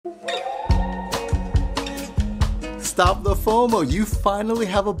Stop the FOMO. You finally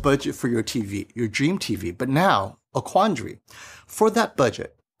have a budget for your TV, your dream TV, but now a quandary. For that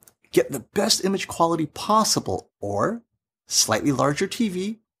budget, get the best image quality possible or slightly larger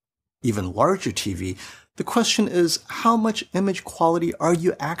TV, even larger TV. The question is, how much image quality are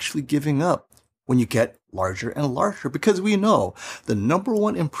you actually giving up when you get larger and larger? Because we know the number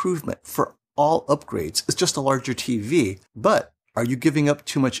one improvement for all upgrades is just a larger TV, but are you giving up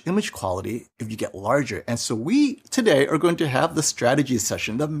too much image quality if you get larger? And so we today are going to have the strategy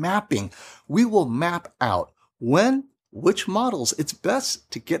session, the mapping. We will map out which models it's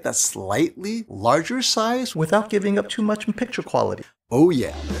best to get that slightly larger size without giving up too much in picture quality. Oh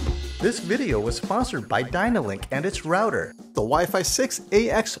yeah. This video was sponsored by Dynalink and its router, the Wi-Fi 6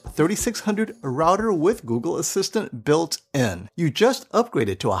 AX3600 router with Google Assistant built in. You just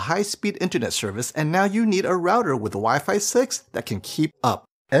upgraded to a high-speed internet service and now you need a router with Wi-Fi 6 that can keep up.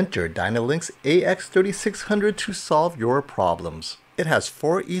 Enter Dynalink's AX3600 to solve your problems. It has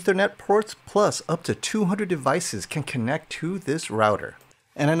 4 Ethernet ports plus up to 200 devices can connect to this router.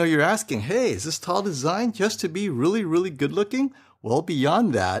 And I know you're asking, hey, is this tall design just to be really, really good looking? Well,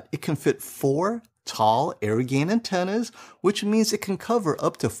 beyond that, it can fit 4 tall air gain antennas, which means it can cover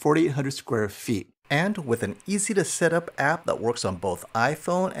up to 4,800 square feet. And with an easy to set up app that works on both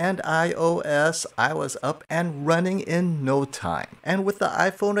iPhone and iOS, I was up and running in no time. And with the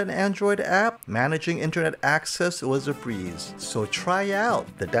iPhone and Android app, managing internet access was a breeze. So try out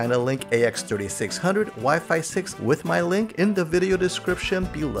the Dynalink AX3600 Wi-Fi 6 with my link in the video description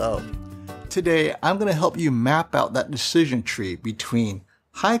below. Today, I'm going to help you map out that decision tree between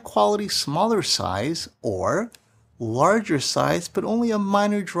high quality, smaller size or larger size, but only a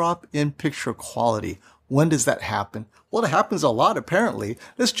minor drop in picture quality. When does that happen? Well, it happens a lot apparently.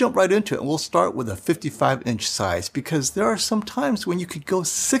 Let's jump right into it and we'll start with a 55-inch size because there are some times when you could go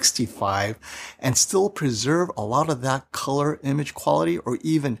 65 and still preserve a lot of that color image quality, or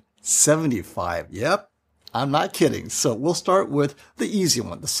even 75. Yep. I'm not kidding. So we'll start with the easy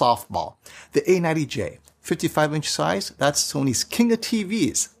one, the softball. The A90J, 55-inch size, that's Sony's king of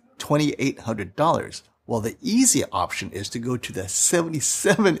TVs, $2,800. Well, the easy option is to go to the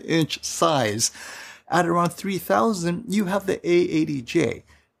 77-inch size. At around $3,000, you have the A80J.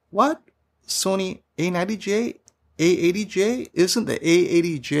 What? Sony A90J? A80J? Isn't the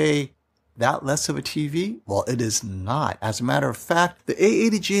A80J that less of a TV? Well, it is not. As a matter of fact, the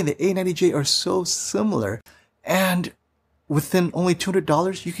A80J and the A90J are so similar, and within only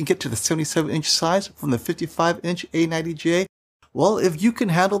 $200, you can get to the 77-inch size from the 55-inch A90J. Well, if you can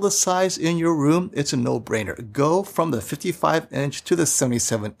handle the size in your room, it's a no-brainer. Go from the 55-inch to the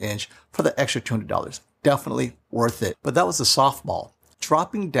 77-inch for the extra $200. Definitely worth it. But that was the softball.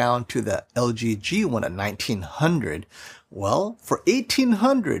 Dropping down to the LG G1 at $1,900. Well, for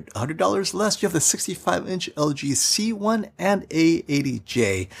 $1,800, $100 less, you have the 65-inch LG C1 and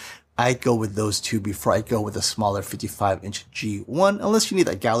A80J. I go with those two before I go with a smaller 55-inch G1, unless you need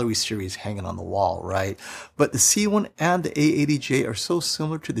a gallery series hanging on the wall, right? But the C1 and the A80J are so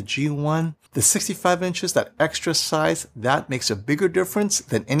similar to the G1. The 65 inches, that extra size, that makes a bigger difference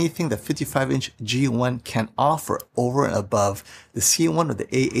than anything the 55-inch G1 can offer over and above the C1 or the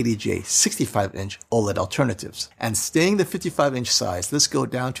A80J 65-inch OLED alternatives. And staying the 55-inch size, let's go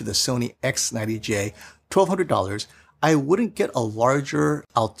down to the Sony X90J, $1,200. I wouldn't get a larger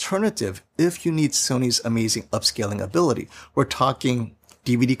alternative if you need Sony's amazing upscaling ability. We're talking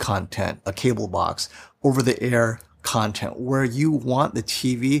DVD content, a cable box, over-the-air content, where you want the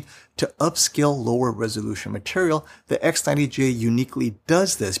TV to upscale lower resolution material. The X90J uniquely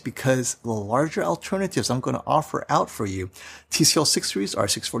does this because the larger alternatives I'm going to offer out for you, TCL 6 Series,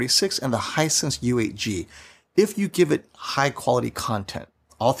 R646, and the Hisense U8G. If you give it high quality content,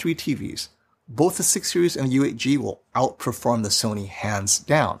 all 3 TVs, both the 6 Series and the U8G will outperform the Sony hands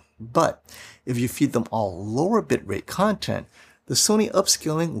down. But if you feed them all lower bitrate content, the Sony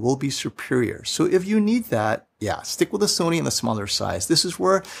upscaling will be superior. So if you need that, yeah, stick with the Sony in the smaller size. This is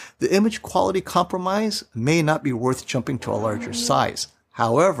where the image quality compromise may not be worth jumping to a larger size.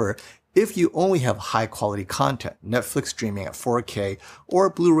 However, if you only have high quality content, Netflix streaming at 4K or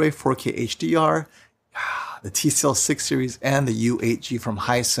Blu-ray 4K HDR, the TCL 6 Series and the U8G from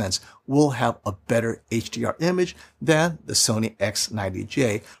Hisense will have a better HDR image than the Sony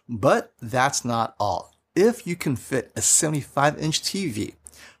X90J. But that's not all. If you can fit a 75-inch TV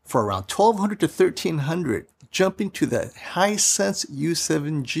for around $1,200 to $1,300, jumping to the Hisense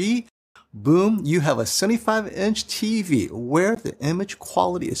U7G, boom, you have a 75-inch TV where the image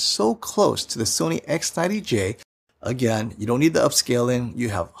quality is so close to the Sony X90J. Again, you don't need the upscaling. You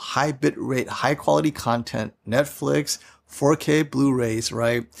have high bit rate, high quality content, Netflix, 4K Blu-rays,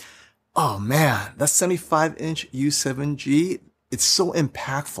 right? Oh man, that 75-inch U7G, it's so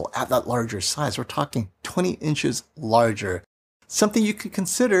impactful at that larger size. We're talking 20 inches larger. Something you can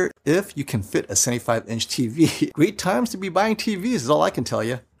consider if you can fit a 75-inch TV. Great times to be buying TVs is all I can tell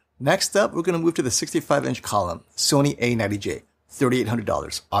you. Next up, we're going to move to the 65-inch column, Sony A90J,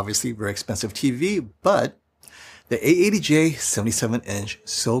 $3,800. Obviously, very expensive TV, but the A80J 77-inch,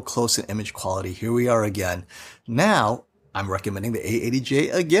 so close in image quality. Here we are again. Now, I'm recommending the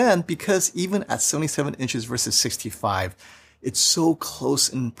A80J again because even at 77 inches versus 65, it's so close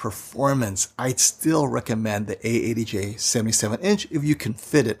in performance. I'd still recommend the A80J 77-inch if you can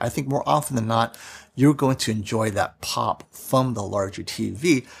fit it. I think more often than not, you're going to enjoy that pop from the larger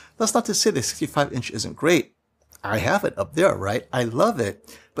TV. That's not to say the 65-inch isn't great. I have it up there, right? I love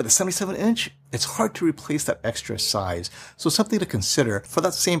it. But the 77-inch, it's hard to replace that extra size. So something to consider for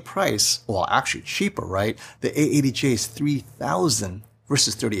that same price, well, actually cheaper, right? The A80J is $3,000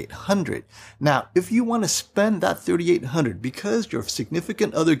 versus $3,800. Now, if you want to spend that $3,800 because your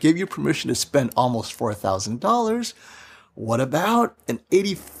significant other gave you permission to spend almost $4,000, what about an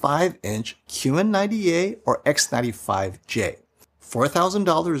 85-inch QN90A or X95J?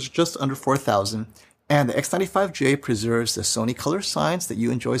 $4,000 is just under $4,000. And the X95J preserves the Sony color signs that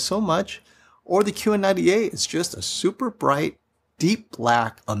you enjoy so much, or the QN90A is just a super bright, deep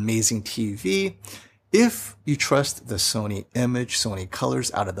black, amazing TV. If you trust the Sony image, Sony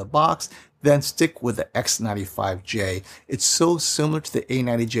colors out of the box, then stick with the X95J. It's so similar to the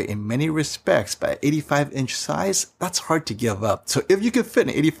A90J in many respects, but at 85-inch size, that's hard to give up. So if you can fit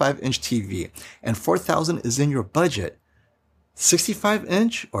an 85-inch TV and $4,000 is in your budget,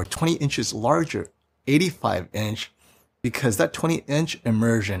 65-inch or 20 inches larger, 85-inch, because that 20-inch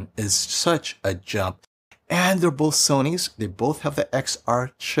immersion is such a jump. And they're both Sonys. They both have the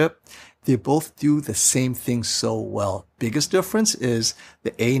XR chip. They both do the same thing so well. Biggest difference is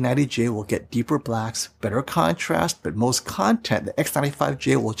the A90J will get deeper blacks, better contrast, but most content, the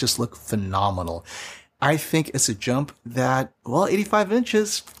X95J will just look phenomenal. I think it's a jump that, well, 85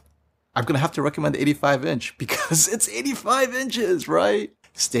 inches, I'm going to have to recommend the 85-inch because it's 85 inches, right?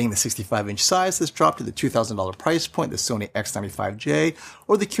 Staying the 65-inch size, let's drop to the $2,000 price point, the Sony X95J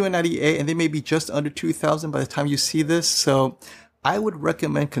or the QN90A, and they may be just under $2,000 by the time you see this. So I would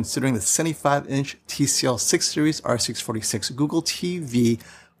recommend considering the 75-inch TCL 6 Series R646 Google TV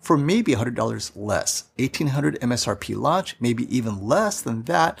for maybe $100 less. $1,800 MSRP launch, maybe even less than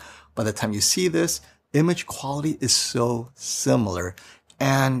that by the time you see this. Image quality is so similar.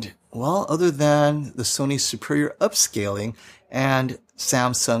 And, well, other than the Sony's superior upscaling and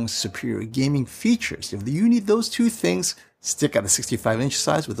Samsung's superior gaming features, if you need those two things, stick at the 65-inch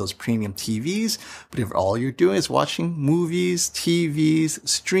size with those premium TVs. But if all you're doing is watching movies, TVs,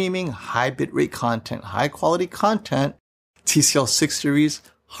 streaming, high bitrate content, high quality content, TCL 6 Series,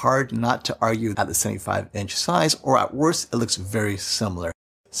 hard not to argue at the 75-inch size, or at worst, it looks very similar.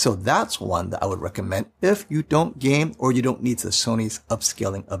 So that's one that I would recommend if you don't game or you don't need the Sony's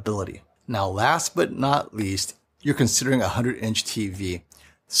upscaling ability. Now, last but not least, you're considering a 100-inch TV.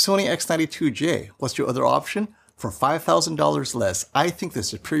 Sony X92J, what's your other option? For $5,000 less, I think the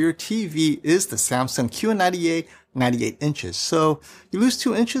superior TV is the Samsung QN90A 98 inches. So you lose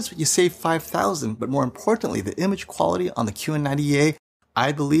 2 inches, but you save $5,000. But more importantly, the image quality on the QN90A,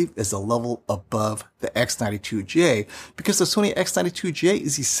 I believe, is a level above the X92J because the Sony X92J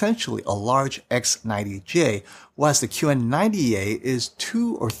is essentially a large X90J, whereas the QN90A is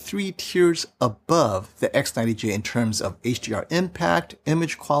 2 or 3 tiers above the X90J in terms of HDR impact,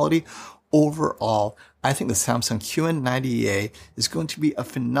 image quality. Overall, I think the Samsung QN90A is going to be a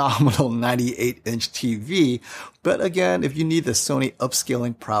phenomenal 98-inch TV. But again, if you need the Sony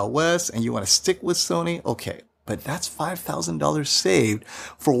upscaling prowess and you want to stick with Sony, okay. But that's $5,000 saved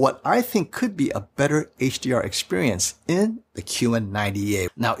for what I think could be a better HDR experience in the QN90A.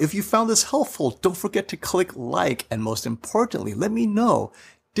 Now, if you found this helpful, don't forget to click like, and most importantly, let me know,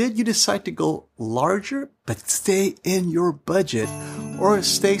 did you decide to go larger but stay in your budget, or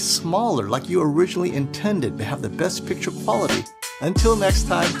stay smaller like you originally intended to have the best picture quality? Until next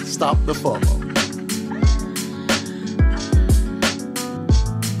time, stop the FOMO.